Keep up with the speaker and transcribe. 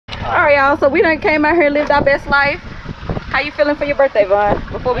Alright, y'all, so we done came out here and lived our best life. How you feeling for your birthday, Vaughn?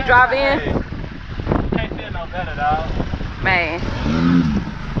 Before we drive in? Can't feel no better, dog. Man.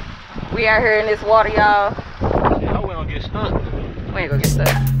 We out here in this water, y'all. Yeah, we don't get stuck. We ain't gonna get stuck.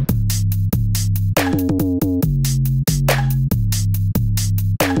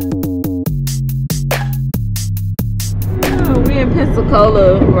 We in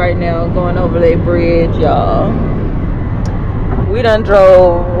Pensacola right now, going over that bridge, y'all. We done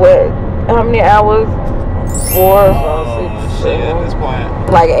drove, what, how many hours? 4, 5, 6, 7. At this point.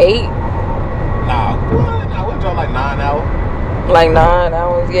 Like 8? Nah, we drove like 9 hours. Like 9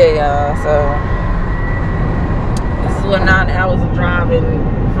 hours, yeah, y'all. So this is what 9 hours of driving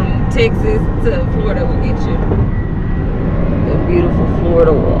from Texas to Florida will get you. The beautiful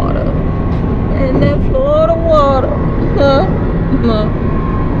Florida water. And that Florida water.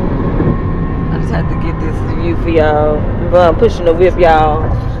 I just had to get this view for y'all. I'm pushing the whip, y'all.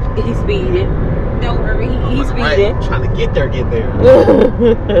 He's speeding. Don't worry, he's speeding. Right, trying to get there.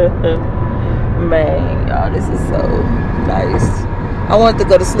 Man, y'all, this is so nice. I wanted to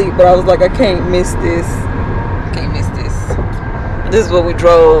go to sleep, but I was like, I can't miss this. Can't miss this. This is what we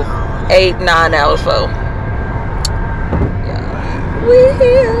drove 8, 9 hours for. Yeah.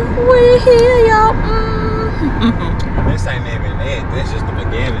 We're here, y'all. This ain't even it. This is just the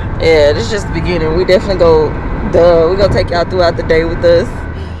beginning. Yeah, this is just the beginning. We definitely we're gonna take y'all throughout the day with us.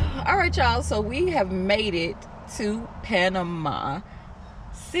 All right, y'all. So we have made it to Panama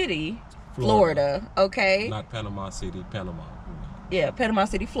City, Florida. Okay. Not Panama City, Panama. Yeah, Panama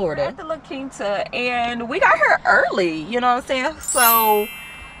City, Florida. We're at the La Quinta, and we got here early. You know what I'm saying? So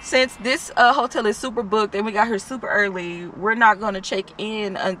since this hotel is super booked and we got here super early, we're not going to check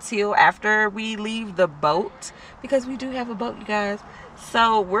in until after we leave the boat, because we do have a boat, you guys.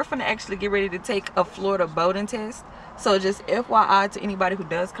 So we're gonna actually get ready to take a Florida boating test. So just FYI to anybody who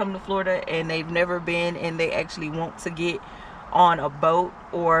does come to Florida and they've never been and they actually want to get on a boat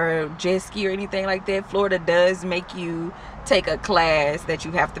or jet ski or anything like that, Florida does make you take a class that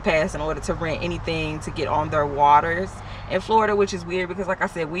you have to pass in order to rent anything to get on their waters in Florida, which is weird because, like I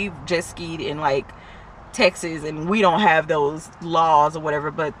said, we've jet skied in like Texas and we don't have those laws or whatever,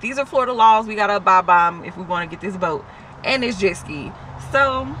 but these are Florida laws. We gotta abide by them if we want to get this boat and this jet ski.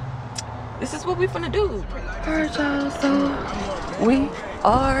 So this is what we're gonna do. Alright, y'all, so we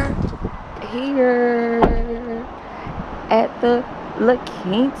are here at the La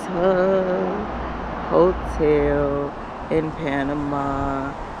Quinta Hotel in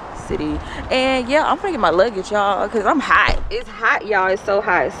Panama City. And yeah, I'm gonna get my luggage, y'all, because I'm hot. It's hot, y'all. It's so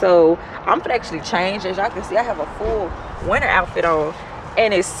hot. So I'm gonna actually change. As y'all can see, I have a full winter outfit on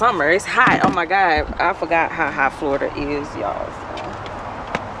and it's summer. It's hot. Oh my god, I forgot how hot Florida is, y'all.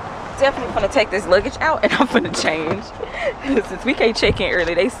 So definitely gonna take this luggage out and I'm gonna change. Since we can't check in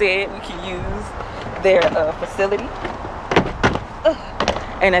early, they said we can use their facility.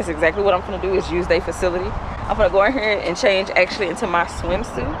 And that's exactly what I'm gonna do, is use their facility. I'm gonna go in here and change actually into my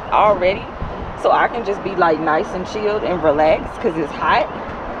swimsuit already, so I can just be like nice and chilled and relaxed because it's hot.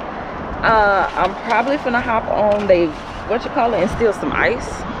 I'm probably gonna hop on and steal some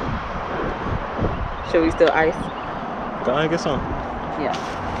ice. Should we steal ice? Go ahead and get some. Yeah.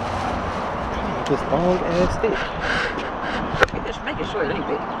 This long ass stick. Just making sure it ain't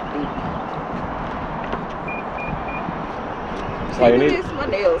big. Like this, my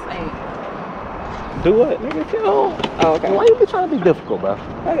nails ain't. Do what, nigga? Oh, okay. Why you be trying to be difficult, bro?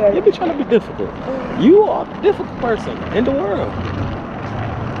 Okay. You be trying to be difficult. You are the difficult person in the world.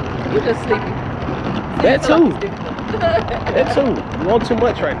 You just sleepy. That too. That too. You want too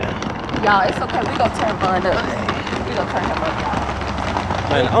much right now. Y'all, it's okay. We gonna turn Vaughn up. We gonna turn him up,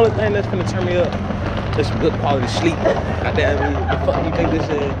 y'all. Man, the only thing that's gonna turn me up is some good quality sleep. Goddamn, the fuck you think this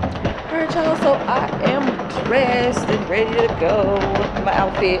is? Alright, y'all, so I am dressed and ready to go. My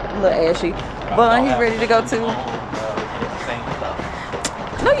outfit, a little ashy. Vaughn, he's ready to go too.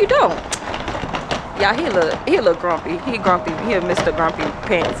 No, you don't. Y'all, he a little grumpy. He grumpy. He a Mr. Grumpy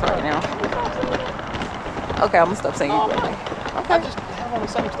Pants right now. Okay, I'm gonna stop saying you grumpy. Okay. I just have on the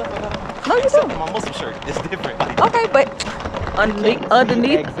same stuff I got on. No, you don't. My muscle shirt. It's different. Okay, but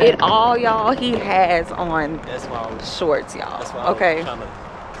underneath it all, y'all, he has on shorts, y'all. Okay.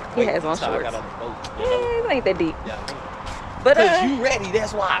 He has on shorts. Yeah, it ain't that deep. Yeah. But because you ready,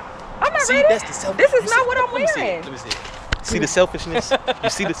 that's why. I'm not ready. That's the self. This is not what I'm wearing. Let me see. See the selfishness? You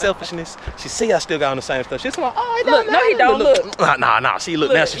see the selfishness? She see I still got on the same stuff. She's like, oh, look, no, he don't look. Nah. See,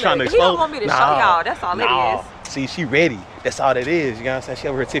 look, now she's trying to expose. He don't want me to show y'all. That's all it is. See, she ready. That's all it is. You know what I'm saying? She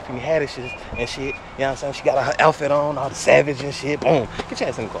over her Tiffany Haddishes and shit. You know what I'm saying? She got her outfit on, all the savage and shit. Boom. Get your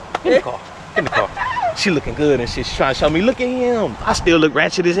ass in the car. Get in the car. Get in the car. She looking good and shit. She's trying to show me, look at him. I still look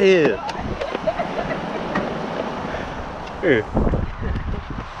ratchet as hell. Here.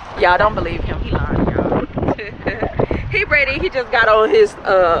 Y'all don't believe him. He lying, y'all. He ready. He just got on his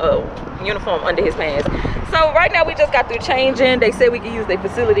uniform under his pants. So right now we just got through changing. They said we could use their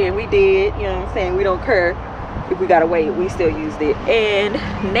facility and we did. You know what I'm saying? We don't care if we gotta wait. We still used it. And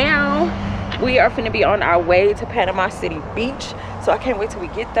now we are finna be on our way to Panama City Beach. So I can't wait till we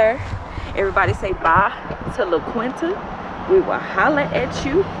get there. Everybody say bye to La Quinta. We will holla at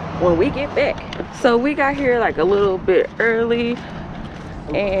you when we get back. So we got here like a little bit early,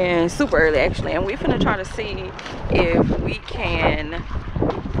 and super early actually, and we finna try to see if we can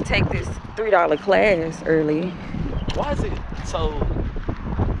take this $3 class early. Why is it so?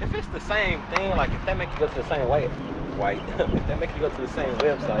 If it's the same thing, like if they make you go to the same if they make you go to the same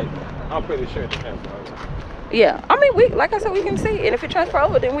website, I'm pretty sure it depends on. Yeah, I mean, we, like I said, we can see, and if it transfer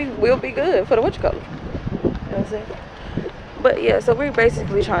over, then we will be good for the what you call it. You know what I'm saying? But yeah, so we're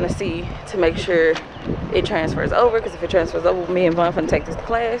basically trying to see to make sure it transfers over, because if it transfers over, me and Von finna take this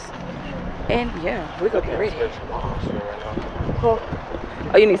class, and yeah, we're gonna get ready. Oh,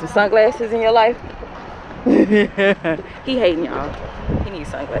 you need some sunglasses in your life? He hating y'all. He needs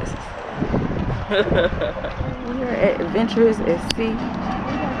sunglasses. We are at Adventures at Sea.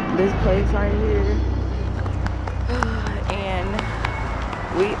 This place right here. And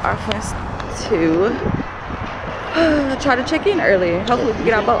we are supposed to try to check in early. Hopefully we can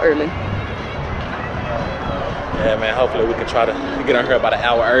get our boat early. Yeah, man, hopefully we can try to get on here about an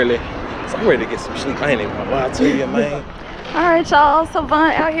hour early. So I'm ready to get some sleep. I ain't even gonna lie to you, man. All right, y'all. So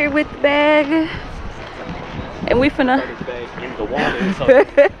Von out here with the bag. And we finna... in the water.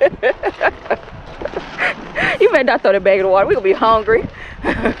 You better not throw that bag in the water. We gonna be hungry.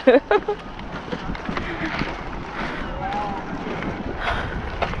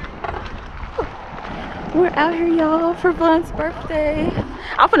 We're out here, y'all, for Von's birthday.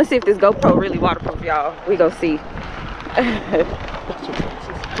 I'm finna see if this GoPro really waterproof, y'all. We gonna see.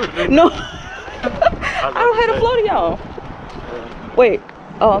 No. I don't have to float to y'all. Wait.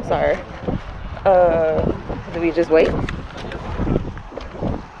 Oh, I'm sorry. Do we just wait?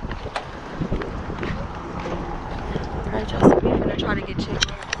 Alright, y'all, so we're finna try to get checked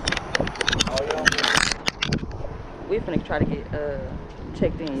in. We're finna try to get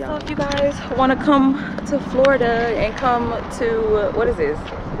checked in, y'all. So if you guys want to come to Florida and come to what is this,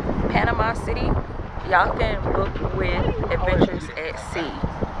 Panama City, y'all can book with Adventures at Sea.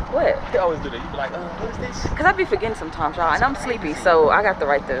 What? You always do that. You be like, what is this? Because I be forgetting sometimes, y'all, and I'm sleepy, so I got the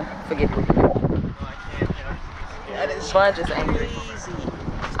right to forget it. Fun just angry.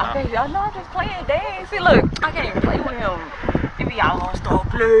 Okay, y'all know I'm just playing. Dang, see, look, I can't even play with him. Maybe y'all gonna start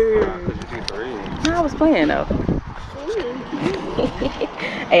playing. No, I was playing though.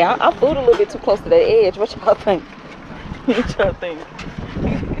 Hey, I flew a little bit too close to that edge. What y'all think? What y'all think?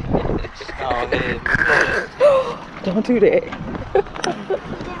 Oh, man. Don't do that.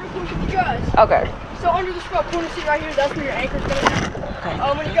 Okay. So under the spot corner seat right here, that's where your anchor's gonna be. Okay.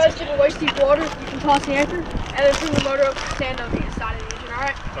 When you guys get to waist deep water, you can toss the anchor and then turn the motor up to stand on the inside of the engine,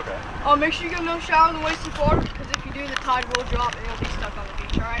 alright? Okay. Make sure you give no shower in the waist deep water, because if you do, the tide will drop and you'll be stuck on the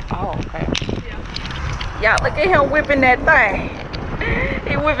beach, alright? Oh, okay. Yeah. Y'all, look at him whipping that thing.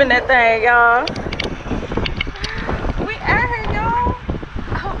 He whipping that thing, y'all. We out here, y'all.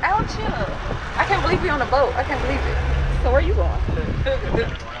 I'm out here. I can't believe we on a boat. I can't believe it. So where you going?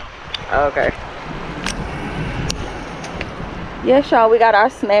 Okay. Yes, y'all, we got our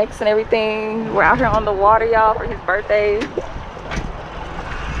snacks and everything. We're out here on the water, y'all, for his birthday.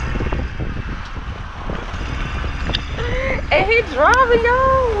 And he driving,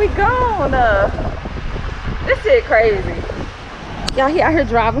 y'all. We gone. This shit crazy. Y'all, he out here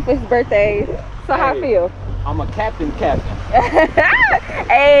driving for his birthday. So how I feel? I'm a captain.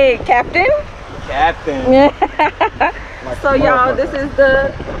 Hey, captain. So y'all, this is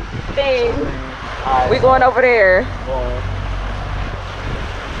the thing. We going over there.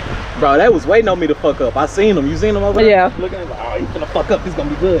 Bro, that was waiting on me to fuck up. I seen him. You seen him over there? Yeah. Looking at him, oh, he's gonna fuck up. He's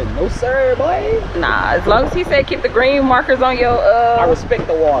gonna be good. No sir, boy. Nah, as long as he said keep the green markers on your I respect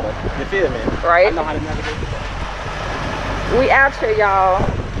the water. You feel me? Right. I know how to navigate the water. We out here, y'all.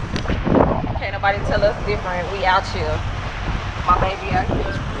 Can't nobody tell us different. We out here. My baby out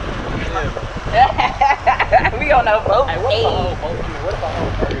here. Yeah. We on a boat. Hey, what's the whole boat? I mean, what's the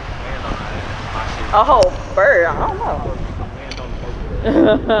whole bird? A whole bird? I don't know.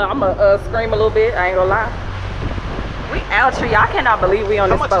 I'm gonna scream a little bit. I ain't gonna lie. We out here. Y'all cannot believe we on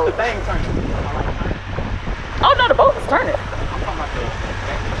this boat. How much is the thing turning? Oh no, the boat is turning. I'm talking about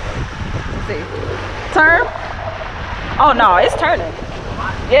Let's see. Turn? Oh no, it's turning.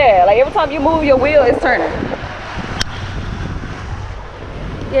 Yeah, like every time you move your wheel, it's turning.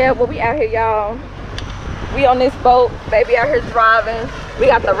 Yeah, well, we out here, y'all. We on this boat. Baby out here driving. We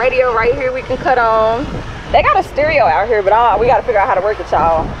got the radio right here we can cut on. They got a stereo out here, but we got to figure out how to work it,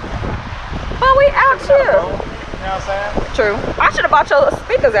 y'all. But we out here. You know what I'm saying? True. I should have bought your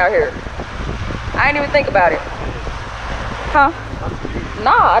speakers out here. I didn't even think about it. Huh?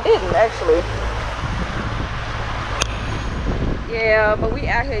 Nah, I didn't actually. Yeah, but we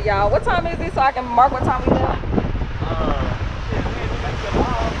out here, y'all. What time is it so I can mark what time we left?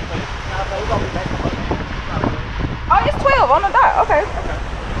 Oh, it's 12 on the dot. Okay.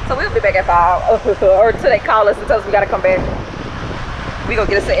 So we'll be back at 5. Or till they call us and tell us we gotta come back. We gonna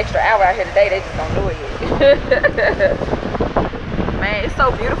get us an extra hour out here today. They just don't do it yet. Man, it's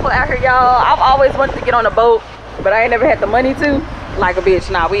so beautiful out here, y'all. I've always wanted to get on a boat, but I ain't never had the money to. Like a bitch.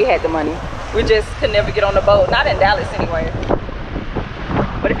 Nah, we had the money. We just could never get on the boat. Not in Dallas anyway.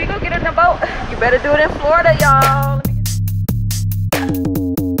 But if you go get in the boat, you better do it in Florida, y'all.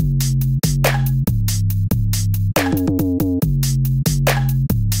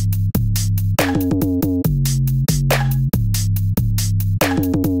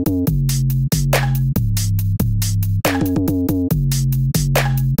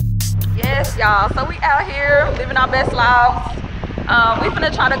 Y'all, so we out here living our best lives. We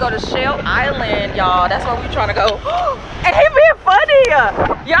finna try to go to Shell Island, y'all. That's where we trying to go. And he being funny.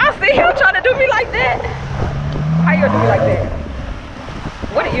 Y'all see him trying to do me like that? How you gonna do me like that?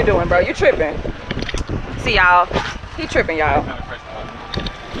 What are you doing, bro? You tripping? See, y'all, he tripping, y'all.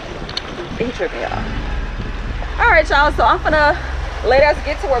 He tripping, y'all. All right, y'all, so I'm finna let us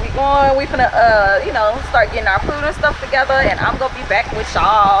get to where we going. We finna you know, start getting our food and stuff together, and I'm gonna be back with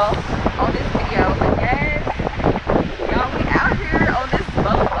y'all on this video. But yes, y'all, we out here on this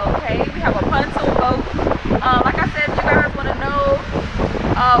boat, okay? We have a pontoon boat. Like I said, if you guys want to know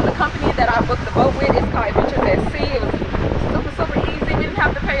the company that I booked the boat with, it's called Adventures at Sea. It was super easy. We didn't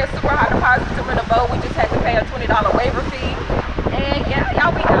have to pay a super high deposit to rent a boat. We just had to pay a $20 waiver fee. And yeah,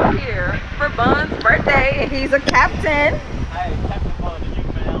 y'all, we out here for Bun's birthday, and he's a captain. Hey, Captain Bun to you,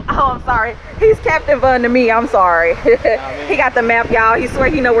 man. Oh, I'm sorry. He's Captain Bun to me. I'm sorry. He got the map, y'all. He swear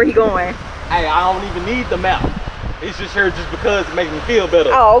he know where he going. Hey, I don't even need the map. It's just here just because it makes me feel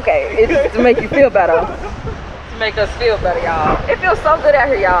better. Oh, okay. It's just to make you feel better. To make us feel better, y'all. It feels so good out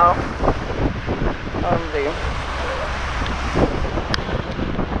here, y'all.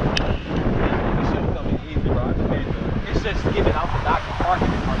 It's just giving out the dock and parking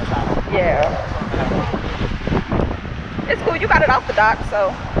it on the side. Yeah. It's cool. You got it off the dock,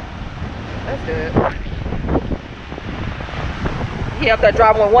 so that's good. He up there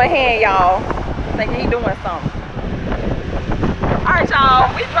driving with one hand, y'all. Thinking he doing something. Alright,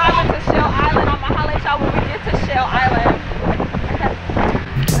 y'all. We driving to Shell Island. I'm gonna holler at y'all when we get to Shell Island.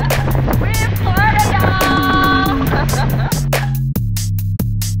 We're in Florida, y'all.